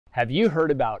Have you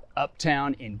heard about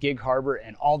Uptown in Gig Harbor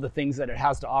and all the things that it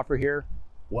has to offer here?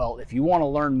 Well, if you want to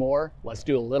learn more, let's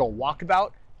do a little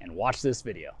walkabout and watch this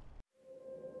video.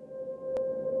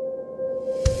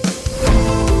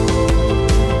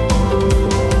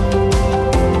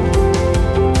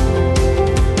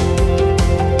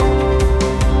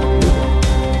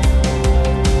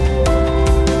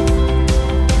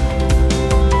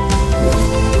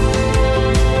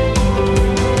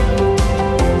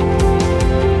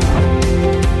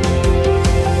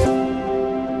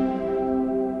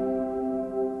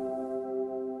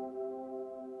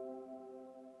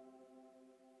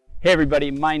 Hey everybody,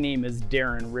 my name is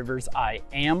Darren Rivers. I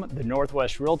am the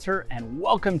Northwest Realtor and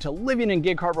welcome to Living in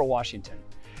Gig Harbor, Washington.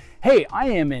 Hey, I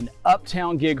am in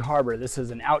Uptown Gig Harbor. This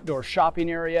is an outdoor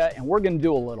shopping area and we're gonna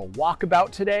do a little walkabout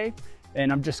today.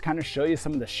 And I'm just kind of show you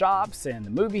some of the shops and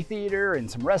the movie theater and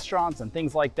some restaurants and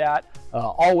things like that,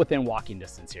 all within walking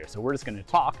distance here. So we're just gonna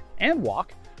talk and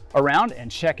walk around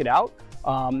and check it out.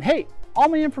 Hey, all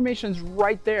my information is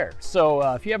right there.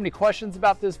 So if you have any questions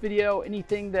about this video,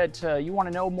 anything that you want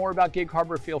to know more about Gig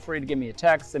Harbor, feel free to give me a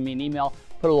text, send me an email,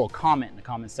 put a little comment in the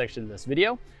comment section of this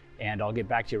video, and I'll get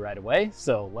back to you right away.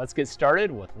 So let's get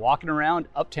started with walking around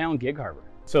Uptown Gig Harbor.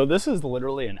 So this is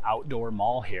literally an outdoor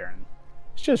mall here, and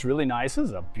it's just really nice. This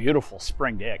is a beautiful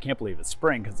spring day. I can't believe it's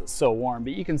spring because it's so warm,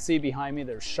 but you can see behind me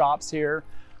there's shops here,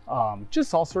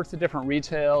 just all sorts of different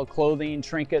retail, clothing,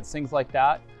 trinkets, things like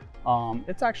that.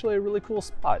 It's actually a really cool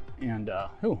spot, and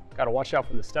gotta watch out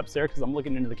for the steps there because I'm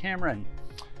looking into the camera and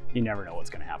you never know what's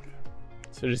gonna happen.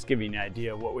 So just give you an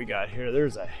idea of what we got here.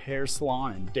 There's a hair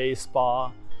salon and day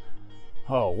spa.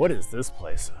 Oh, what is this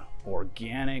place?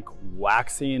 Organic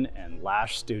waxing and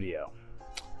lash studio.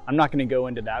 I'm not gonna go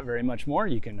into that very much more.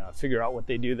 You can figure out what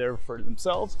they do there for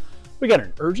themselves. We got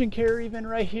an urgent care even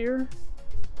right here.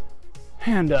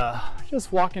 And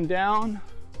just walking down,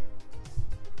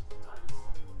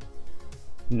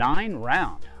 9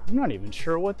 round. I'm not even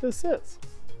sure what this is.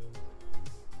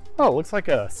 Oh, it looks like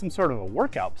some sort of a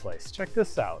workout place. Check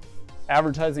this out.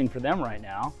 Advertising for them right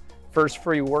now. First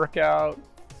free workout,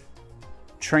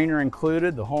 trainer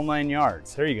included, the whole 9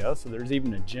 yards. There you go. So there's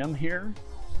even a gym here.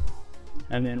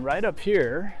 And then right up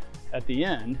here at the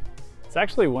end, it's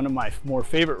actually one of my more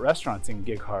favorite restaurants in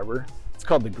Gig Harbor. It's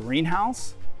called the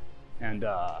Greenhouse. And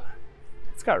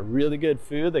it's got really good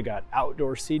food. They got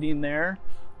outdoor seating there.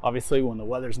 Obviously when the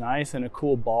weather's nice, and a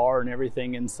cool bar and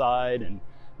everything inside, and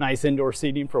nice indoor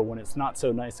seating for when it's not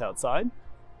so nice outside.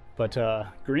 But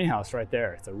Greenhouse right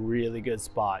there, it's a really good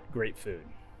spot, great food.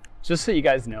 Just so you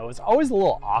guys know, it's always a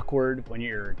little awkward when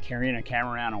you're carrying a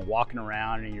camera around and walking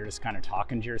around and you're just kind of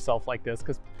talking to yourself like this,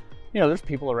 because you know, there's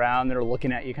people around that are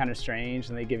looking at you kind of strange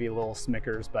and they give you a little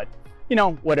smickers, but you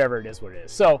know, whatever it is, what it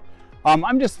is. So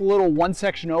I'm just a little one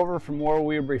section over from where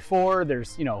we were before.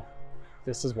 There's, you know,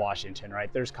 this is Washington,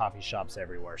 right? There's coffee shops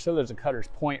everywhere. So there's a Cutter's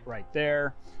Point right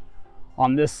there.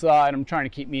 On this side, I'm trying to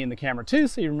keep me in the camera too,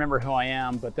 so you remember who I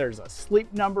am, but there's a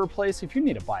Sleep Number place if you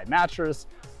need to buy a mattress.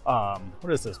 What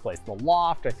is this place? The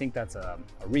Loft, I think that's a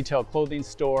retail clothing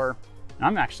store. And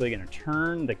I'm actually gonna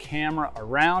turn the camera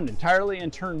around entirely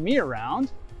and turn me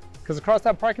around, because across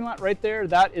that parking lot right there,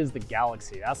 that is the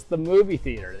Galaxy. That's the movie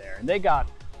theater there. And they got,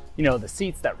 you know, the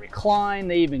seats that recline.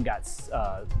 They even got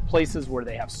places where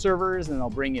they have servers and they'll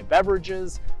bring you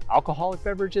beverages, alcoholic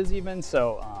beverages even.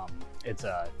 So it's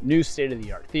a new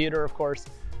state-of-the-art theater, of course,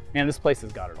 and this place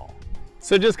has got it all.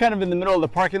 So just kind of in the middle of the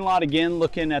parking lot, again,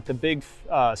 looking at the big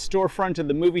storefront of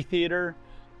the movie theater.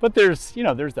 But there's, you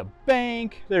know, there's a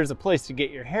bank, there's a place to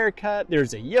get your hair cut,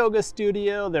 there's a yoga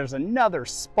studio, there's another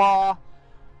spa.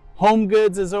 Home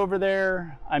Goods is over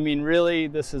there. I mean, really,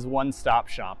 this is one-stop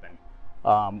shopping.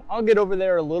 I'll get over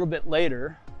there a little bit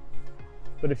later,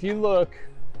 but if you look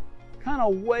kind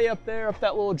of way up there, up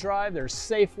that little drive, there's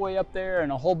Safeway up there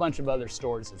and a whole bunch of other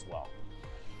stores as well.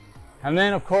 And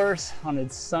then of course, on a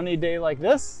sunny day like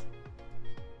this,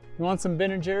 you want some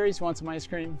Ben & Jerry's, you want some ice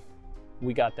cream,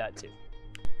 we got that too.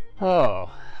 Oh,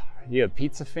 are you a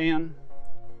pizza fan?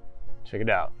 Check it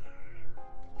out.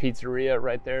 Pizzeria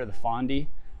right there, the Fondi.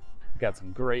 Got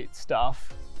some great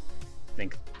stuff. I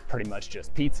think pretty much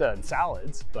just pizza and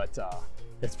salads, but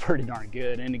it's pretty darn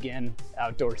good. And again,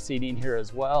 outdoor seating here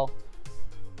as well.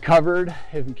 Covered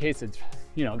in case it's,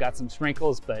 you know, got some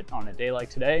sprinkles, but on a day like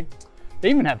today, they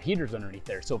even have heaters underneath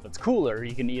there. So if it's cooler,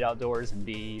 you can eat outdoors and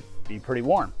be pretty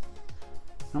warm.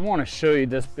 I want to show you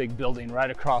this big building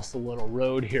right across the little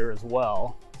road here as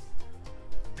well,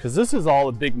 because this is all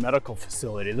a big medical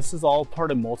facility. This is all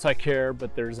part of multi-care,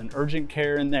 but there's an urgent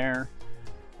care in there.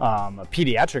 a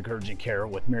pediatric urgent care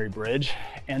with Mary Bridge,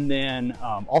 and then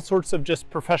all sorts of just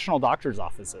professional doctor's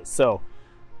offices. So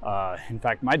In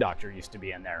fact, my doctor used to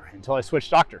be in there until I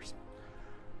switched doctors.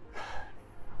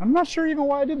 I'm not sure even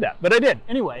why I did that, but I did.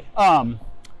 Anyway,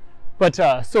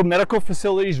 so medical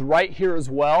facilities right here as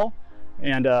well.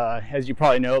 And as you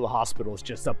probably know, the hospital is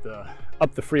just up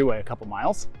the freeway a couple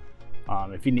miles.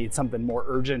 If you need something more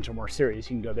urgent or more serious,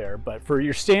 you can go there. But for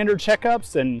your standard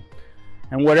checkups and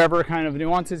whatever kind of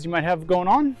nuances you might have going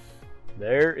on,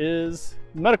 there is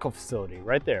the medical facility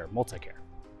right there, Multicare.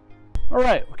 All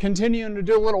right, we're continuing to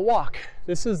do a little walk.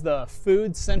 This is the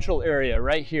food central area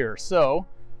right here. So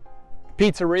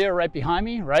pizzeria right behind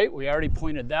me, right? We already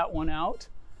pointed that one out.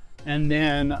 And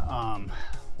then,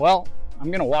 well, I'm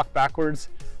gonna walk backwards.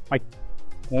 When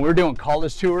we were doing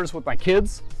college tours with my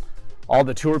kids, all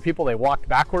the tour people, they walked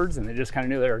backwards and they just kind of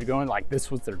knew they were going, like, this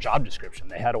was their job description.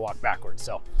 They had to walk backwards.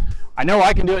 So I know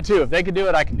I can do it too. If they can do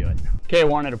it, I can do it. Okay, I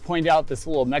wanted to point out this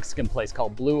little Mexican place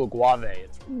called Blue Agave.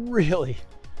 It's really,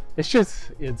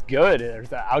 it's good. There's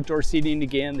the outdoor seating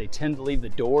again. They tend to leave the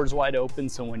doors wide open,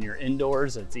 so when you're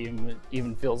indoors, it's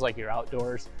even feels like you're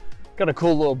outdoors. Got a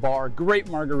cool little bar, great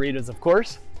margaritas, of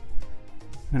course.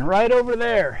 And right over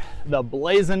there, the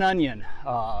Blazing Onion.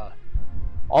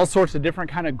 All sorts of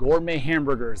different kind of gourmet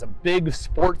hamburgers, a big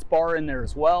sports bar in there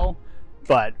as well,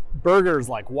 but burgers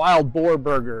like wild boar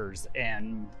burgers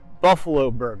and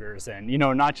buffalo burgers, and, you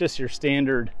know, not just your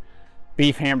standard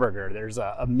beef hamburger. There's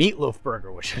a meatloaf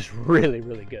burger, which is really,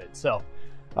 really good. So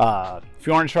if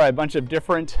you want to try a bunch of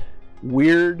different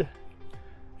weird, I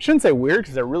shouldn't say weird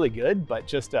because they're really good, but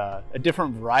just a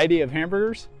different variety of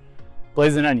hamburgers,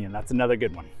 Blazing Onion, that's another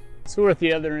good one. So we're at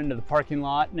the other end of the parking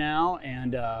lot now,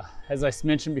 and as I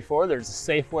mentioned before, there's a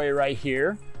Safeway right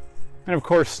here. And of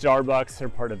course, Starbucks, they're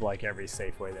part of like every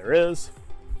Safeway there is.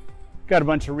 Got a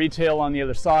bunch of retail on the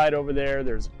other side over there.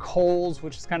 There's Kohl's,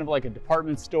 which is kind of like a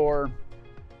department store.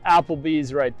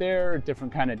 Applebee's right there,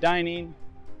 different kind of dining.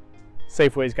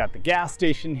 Safeway's got the gas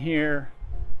station here.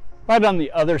 Right on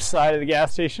the other side of the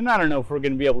gas station, I don't know if we're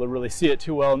gonna be able to really see it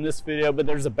too well in this video, but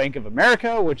there's a Bank of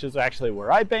America, which is actually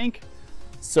where I bank.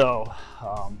 So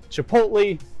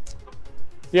Chipotle,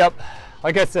 yep,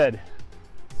 like I said,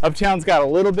 Uptown's got a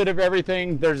little bit of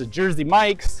everything. There's a Jersey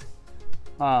Mike's.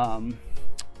 And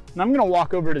I'm gonna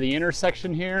walk over to the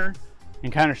intersection here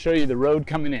and kind of show you the road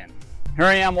coming in. Here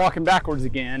I am walking backwards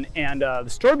again, and the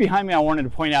store behind me I wanted to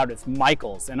point out, it's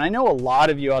Michael's. And I know a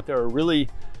lot of you out there are really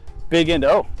big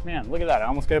into, oh man, look at that, I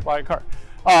almost got hit by a car.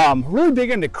 Really big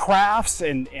into crafts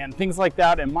and things like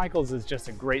that, and Michael's is just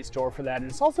a great store for that. And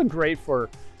it's also great for,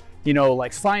 you know,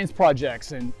 like science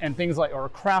projects and things like, or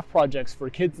craft projects for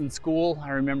kids in school.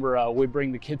 I remember we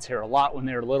bring the kids here a lot when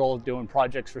they were little, doing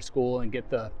projects for school, and get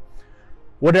the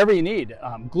whatever you need,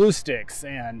 glue sticks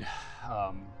and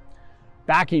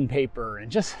backing paper and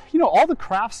just, you know, all the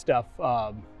craft stuff.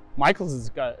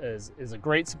 Michael's is a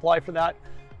great supply for that,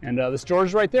 and the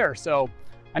store's right there. So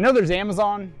I know there's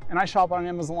Amazon, and I shop on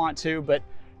Amazon a lot too, but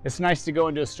it's nice to go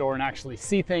into a store and actually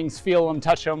see things, feel them,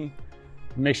 touch them,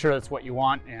 make sure that's what you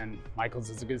want, and Michael's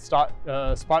is a good spot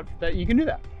that you can do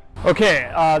that. Okay,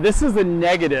 this is a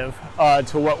negative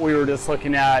to what we were just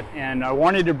looking at, and I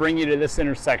wanted to bring you to this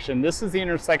intersection. This is the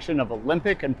intersection of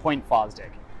Olympic and Point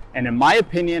Fosdick. And in my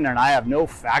opinion, and I have no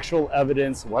factual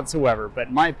evidence whatsoever, but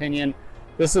in my opinion,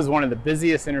 this is one of the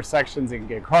busiest intersections in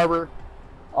Gig Harbor.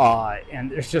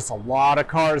 And there's just a lot of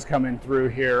cars coming through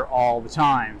here all the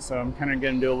time. So I'm kind of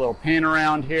going to do a little pan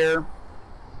around here.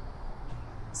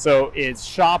 So it's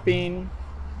shopping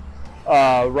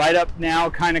right up now,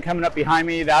 kind of coming up behind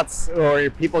me. That's where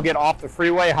people get off the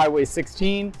freeway, Highway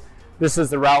 16. This is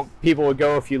the route people would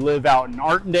go if you live out in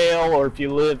Artendale or if you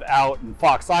live out in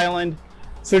Fox Island.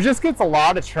 So it just gets a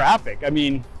lot of traffic. I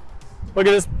mean, look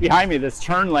at this behind me, this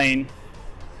turn lane.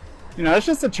 You know, it's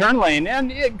just a turn lane,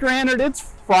 and granted,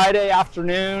 it's Friday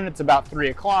afternoon. It's about 3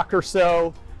 o'clock or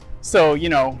so. So, you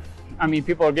know, I mean,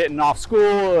 people are getting off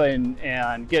school and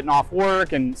getting off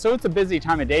work, and so it's a busy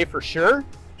time of day for sure.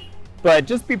 But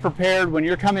just be prepared when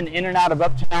you're coming in and out of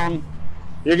Uptown,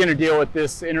 you're gonna deal with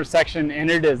this intersection,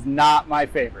 and it is not my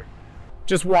favorite.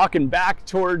 Just walking back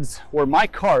towards where my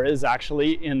car is,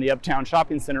 actually in the Uptown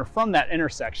Shopping Center from that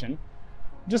intersection.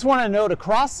 Just wanna note,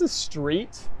 across the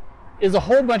street is a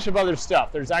whole bunch of other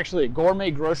stuff. There's actually a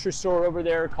gourmet grocery store over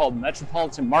there called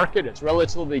Metropolitan Market. It's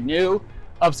relatively new,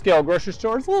 upscale grocery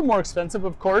store. It's a little more expensive,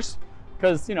 of course,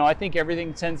 because, you know, I think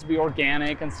everything tends to be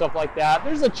organic and stuff like that.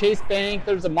 There's a Chase Bank,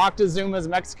 there's a Moctezuma's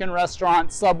Mexican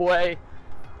restaurant, Subway,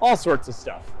 all sorts of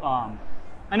stuff.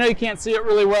 I know you can't see it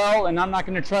really well, and I'm not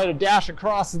gonna try to dash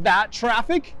across that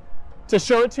traffic to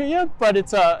show it to you, but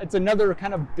it's another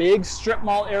kind of big strip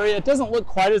mall area. It doesn't look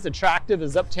quite as attractive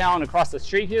as Uptown across the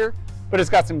street here, but it's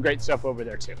got some great stuff over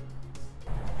there too.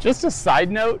 Just a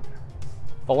side note,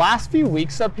 the last few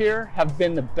weeks up here have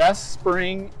been the best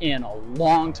spring in a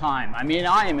long time. I mean,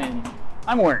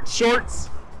 I'm wearing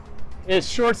shorts. It's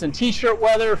shorts and t-shirt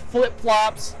weather,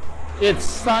 flip-flops. It's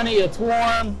sunny, it's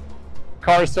warm.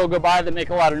 Cars still go by that make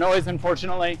a lot of noise,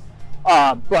 unfortunately.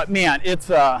 But man, it's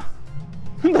the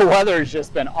weather has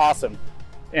just been awesome.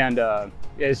 And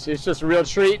it's just a real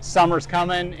treat. Summer's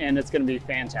coming and it's gonna be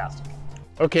fantastic.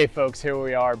 Okay folks, here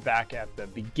we are back at the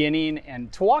beginning,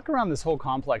 and to walk around this whole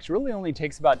complex really only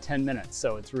takes about 10 minutes.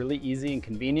 So it's really easy and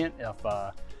convenient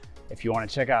if you want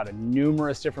to check out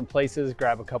numerous different places,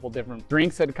 grab a couple different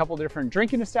drinks at a couple different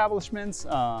drinking establishments.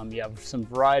 You have some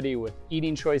variety with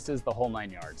eating choices, the whole 9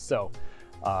 yards. So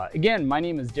again, my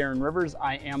name is Darren Rivers.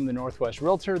 I am the Northwest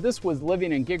Realtor. This was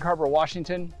living in Gig Harbor,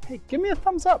 Washington. Hey, give me a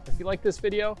thumbs up if you like this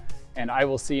video, and I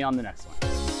will see you on the next one.